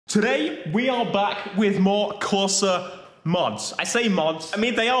Today, we are back with more Corsa mods. I say mods, I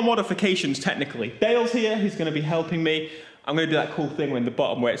mean they are modifications technically. Dale's here, he's going to be helping me. I'm going to do that cool thing in the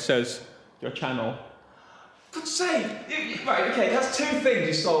bottom where it says your channel. For God's sake! Right, okay, that's two things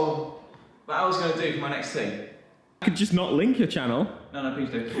you stole that I was going to do for my next thing. I could just not link your channel. No, please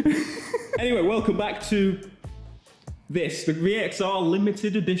do. Anyway, welcome back to this, the VXR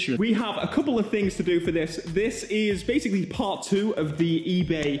limited edition. We have a couple of things to do for this. This is basically part 2 of the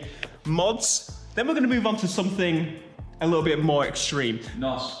eBay mods. Then we're going to move on to something a little bit more extreme.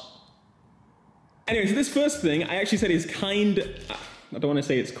 Nice. Anyway, so this first thing I actually said is kind... I don't want to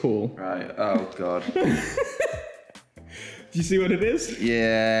say it's cool. Right, oh God. Do you see what it is?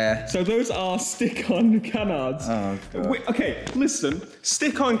 Yeah. So those are stick-on canards. Oh God. Wait, okay, listen.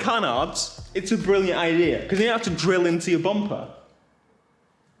 Stick-on canards, it's a brilliant idea because you have to drill into your bumper.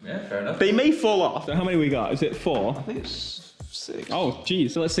 Yeah, fair enough. They may fall off. So how many we got? Is it 4? I think it's 6. Oh,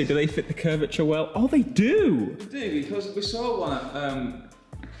 geez. So let's see. Do they fit the curvature well? Oh, they do. They do, because we saw one at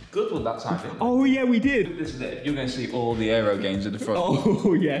Goodwood that time, didn't we? Oh, yeah, we did. This is it. You're going to see all the aero gains at the front.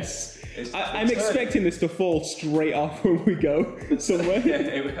 Oh, yes. I'm expecting this to fall straight off when we go somewhere. Yeah,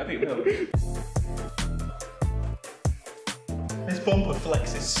 I think it will. This bumper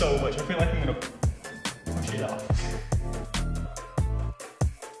flexes so much. I feel like I'm going to push it off.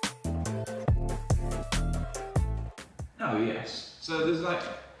 Oh, yes. So there's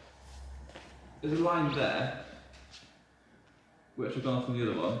a line there, which I've gone from the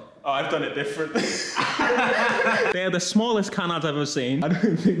other one. Oh, I've done it different. They're the smallest canards I've ever seen. I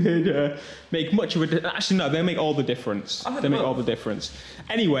don't think they'd make much of a difference. Actually, no, they make all the difference. They make all the difference.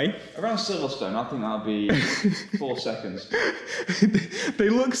 Anyway. Around Silverstone, I think that'll be 4 seconds. They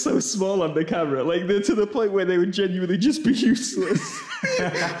look so small on the camera. Like, they're to the point where they would genuinely just be useless.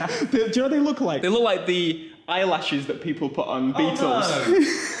 Do you know what they look like? They look like the eyelashes that people put on Beatles. Oh,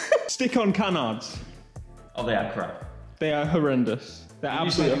 no. Stick-on canards. Oh, they are crap. They are horrendous. They're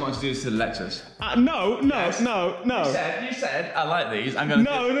absolutely... You want to do this to the Lexus? No. You said, I like these, I'm gonna...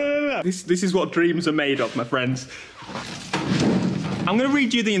 No. This is what dreams are made of, my friends. I'm gonna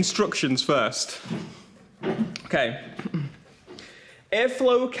read you the instructions first. Okay.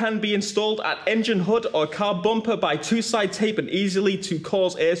 Airflow can be installed at engine hood or car bumper by 2-side tape and easily to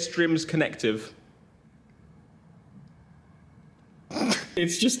cause airstreams connective.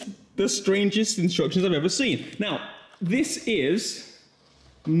 It's just the strangest instructions I've ever seen. Now, this is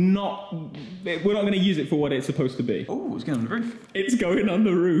not... We're not going to use it for what it's supposed to be. Oh, it's going on the roof. It's going on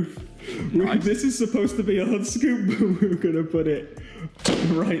the roof. Nice. This is supposed to be a hood scoop, but we're going to put it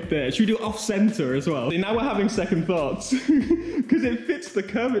right there. Should we do it off-center as well? See, now we're having second thoughts. Because it fits the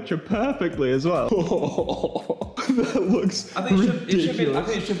curvature perfectly as well. Oh, that looks ridiculous. I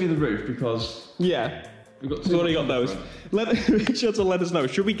think it should be the roof, because... Yeah. We've got we've already got those. Make sure to let us know.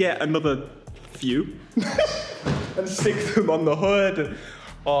 Should we get another few? And stick them on the hood?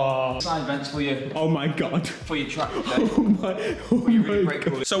 Side vents for you. Oh my God. For your track. Oh my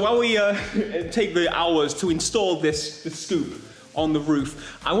God. So while we take the hours to install this scoop on the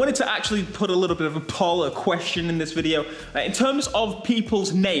roof, I wanted to actually put a little bit of a poll, a question in this video, in terms of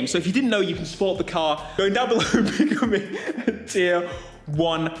people's names. So if you didn't know, you can support the car going down below and becoming a tier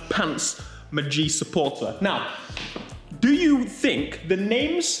 1 Pants Magi supporter. Now, do you think the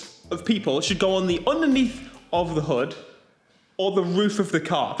names of people should go on the underneath of the hood or the roof of the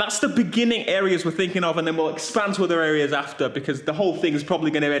car? That's the beginning areas we're thinking of, and then we'll expand to other areas after, because the whole thing is probably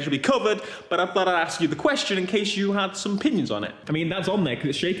going to eventually be covered, but I thought I'd ask you the question in case you had some opinions on it. I mean, that's on there because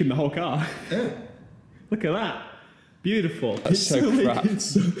it's shaking the whole car. Yeah. Look at that. Beautiful. That's so crap.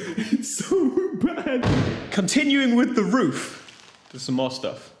 It's so bad. Continuing with the roof, there's some more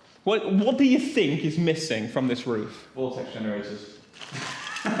stuff. What do you think is missing from this roof? Vortex generators.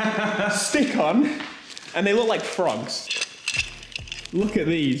 Stick on, and they look like frogs. Look at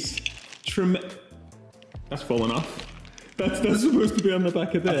these. That's fallen off. That's supposed to be on the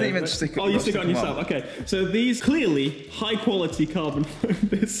back of there. I think you meant to stick it. Oh, you stick it on yourself. Okay. So these clearly high quality carbon.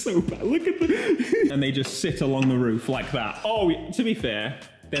 They're so bad. Look at them. And they just sit along the roof like that. Oh, to be fair,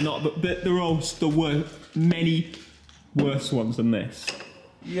 they're not. There are many worse ones than this.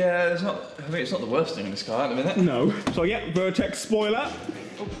 Yeah, it's not the worst thing in this car at the minute. No. So yeah, Vertex spoiler.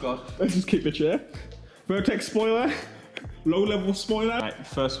 Oh God. Let's just keep it here. Vertex spoiler. Low level spoiler. Right,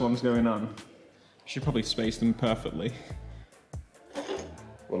 first one's going on. Should probably space them perfectly.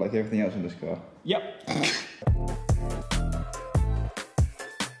 Well, like everything else in this car. Yep.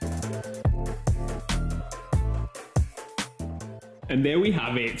 And there we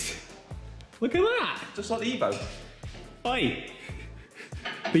have it. Look at that. Just like the Evo. Oi.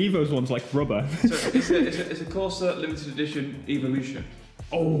 The Evo's one's like rubber. So it's a Corsa limited edition Evolution.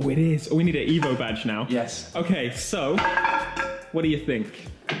 Oh, it is. Oh, we need an Evo badge now. Yes. Okay, so what do you think?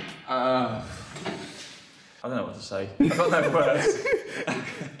 I don't know what to say. I've got no words.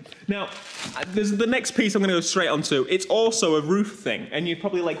 Now, there's the next piece I'm going to go straight onto. It's also a roof thing, and you're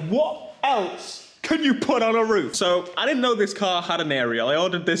probably like, what else can you put on a roof? So I didn't know this car had an aerial. I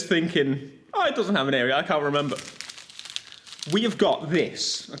ordered this thinking, oh, it doesn't have an aerial. I can't remember. We have got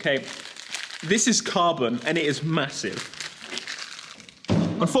this, okay? This is carbon, and it is massive.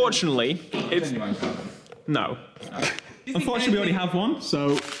 Unfortunately, it's... No. Unfortunately, we already have one,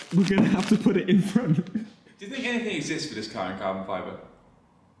 so we're going to have to put it in front. Do you think anything exists for this car in carbon fibre?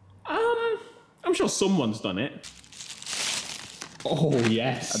 I'm sure someone's done it. Oh,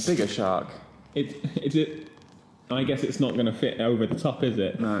 yes. A bigger shark. Is it? I guess it's not going to fit over the top, is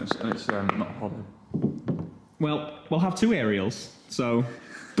it? No, it's not a problem. Well, we'll have two aerials, so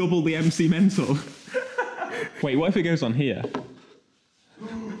double the MC mental. Wait, what if it goes on here?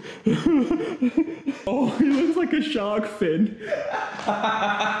 Oh, he looks like a shark fin.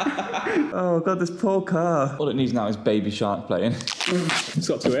 Oh god, this poor car. All it needs now is Baby Shark playing. It's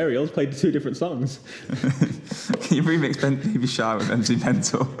got two aerials, played two different songs. Can you remix Baby Shark with MC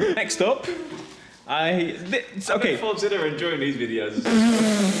Mental? Next up, okay. I full dinner enjoying these videos.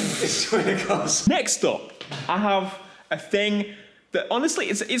 I swear to God. Next up, I have a thing that honestly,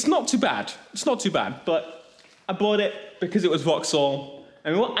 it's not too bad. It's not too bad, but I bought it because it was Vauxhall.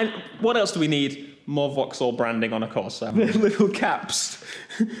 And what else do we need? More Vauxhall branding on a Corsa. The little caps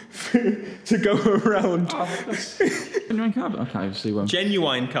to go around. Oh, genuine carbon? I can't even see one.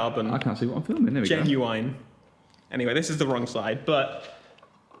 Genuine carbon. I can't see what I'm filming. There we Genuine. Anyway, this is the wrong side, but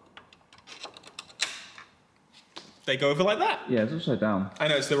they go over like that. Yeah, it's upside down. I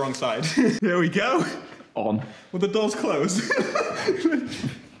know, it's the wrong side. There we go. On. With the doors closed.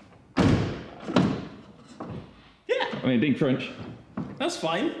 Yeah. I mean, big crunch. That's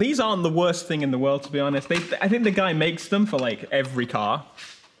fine. These aren't the worst thing in the world, to be honest. I think the guy makes them for like every car.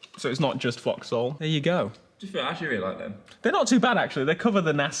 So it's not just Vauxhall. There you go. I actually really like them. They're not too bad, actually. They cover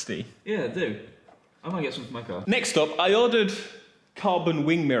the nasty. Yeah, they do. I might get some for my car. Next up, I ordered carbon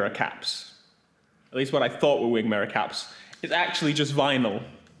wing mirror caps. At least what I thought were wing mirror caps. It's actually just vinyl.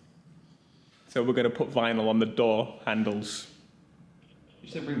 So we're going to put vinyl on the door handles. You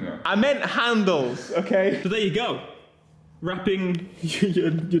said wing mirror? I meant handles, okay? So there you go. Wrapping,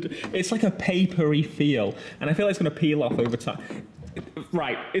 it's like a papery feel, and I feel like it's going to peel off over time.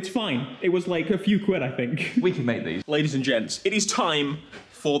 Right, it's fine. It was like a few quid, I think. We can make these. Ladies and gents, it is time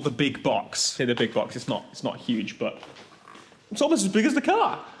for the big box. Say the big box, it's not huge, but it's almost as big as the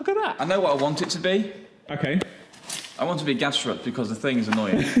car. Look at that. I know what I want it to be. Okay. I want it to be gas struts because the thing is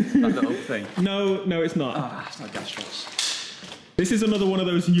annoying. That little thing. No, it's not. Ah, it's not gas struts. This is another one of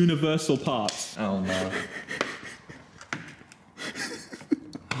those universal parts. Oh no.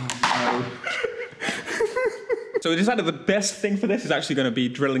 So we decided the best thing for this is actually going to be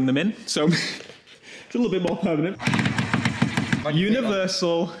drilling them in. So it's a little bit more permanent.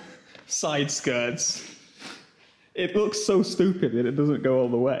 Universal side skirts. It looks so stupid that it doesn't go all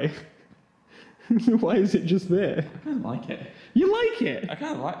the way. Why is it just there? I kind of like it. You like it? I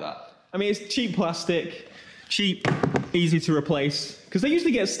kind of like that. I mean, it's cheap plastic, cheap, easy to replace. Because they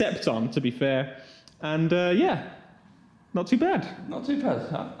usually get stepped on, to be fair. And yeah. Not too bad. Not too bad.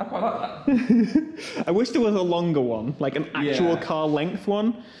 I quite like that. I wish there was a longer one, like an actual car length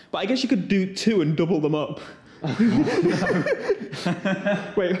one. But I guess you could do two and double them up.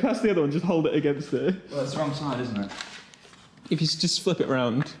 Wait, that's the other one. Just hold it against it. Well, it's the wrong side, isn't it? If you just flip it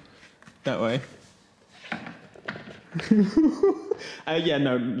round that way. Yeah,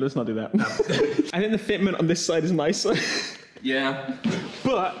 no, let's not do that. No. I think the fitment on this side is nicer. Yeah.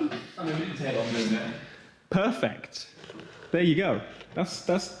 But I mean, we can tail off, isn't it? Perfect. There you go. That's.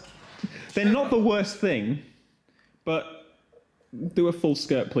 They're not the worst thing, but do a full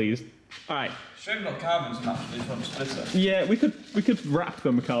skirt, please. All right. Should have got carbons and actually front splitter. Yeah, we could wrap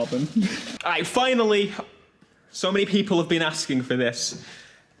them carbon. All right, finally. So many people have been asking for this.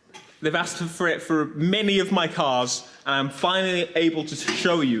 They've asked for it for many of my cars, and I'm finally able to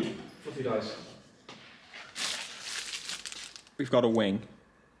show you. Fluffy dice. We've got a wing.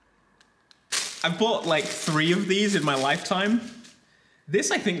 I've bought like 3 of these in my lifetime.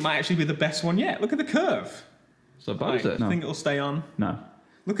 This, I think, might actually be the best one yet. Look at the curve. So bad, is it? I think it'll stay on. No.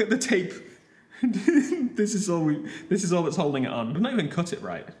 Look at the tape. This is all that's holding it on. We've not even cut it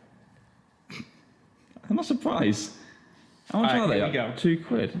right. I'm not surprised. How much are they? Here we go.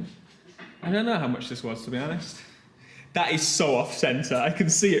 £2. I don't know how much this was, to be honest. That is so off-centre. I can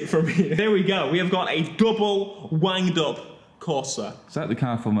see it from here. There we go. We have got a double wanged up Corsa. Is that the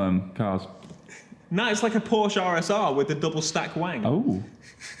car from Cars? No, it's like a Porsche RSR with a double stack wang. Oh.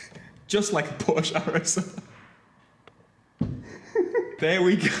 Just like a Porsche RSR. There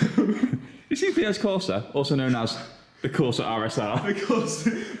we go. You see VX Corsa, also known as the Corsa RSR.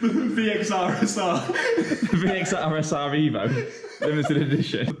 The VX RSR. The VX RSR Evo. Limited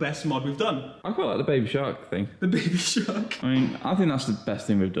edition. The best mod we've done. I quite like the baby shark thing. The baby shark. I mean, I think that's the best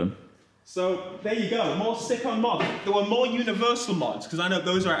thing we've done. So, there you go. More stick-on mods. There were more universal mods, because I know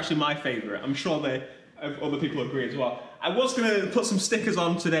those are actually my favourite. I'm sure other people agree as well. I was going to put some stickers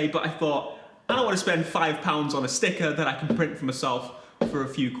on today, but I thought, I don't want to spend £5 on a sticker that I can print for myself for a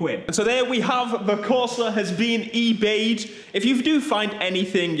few quid. And so there we have, the Corsa has been eBayed. If you do find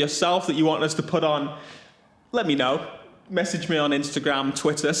anything yourself that you want us to put on, let me know. Message me on Instagram,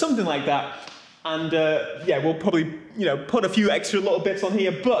 Twitter, something like that. And yeah, we'll probably, put a few extra little bits on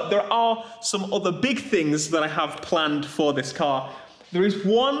here, but there are some other big things that I have planned for this car. There is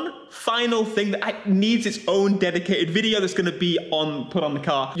one final thing that needs its own dedicated video that's going to be put on the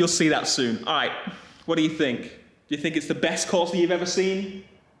car. You'll see that soon. All right, what do you think? Do you think it's the best Corsa you've ever seen?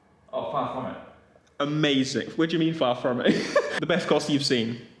 Oh, far from it. Amazing. What do you mean far from it? The best Corsa you've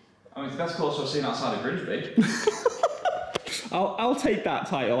seen? I mean, it's the best Corsa I've seen outside of Grimsby. I'll take that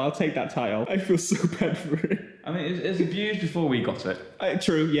title. I'll take that title. I feel so bad for it. I mean, it's abused before we got it.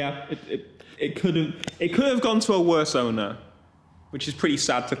 True, yeah. It could have gone to a worse owner, which is pretty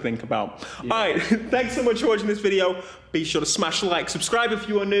sad to think about. Yeah. All right, thanks so much for watching this video. Be sure to smash the like, subscribe if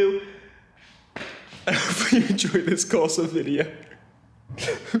you are new. I hope you enjoyed this Corsa video.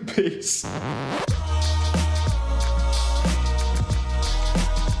 Peace.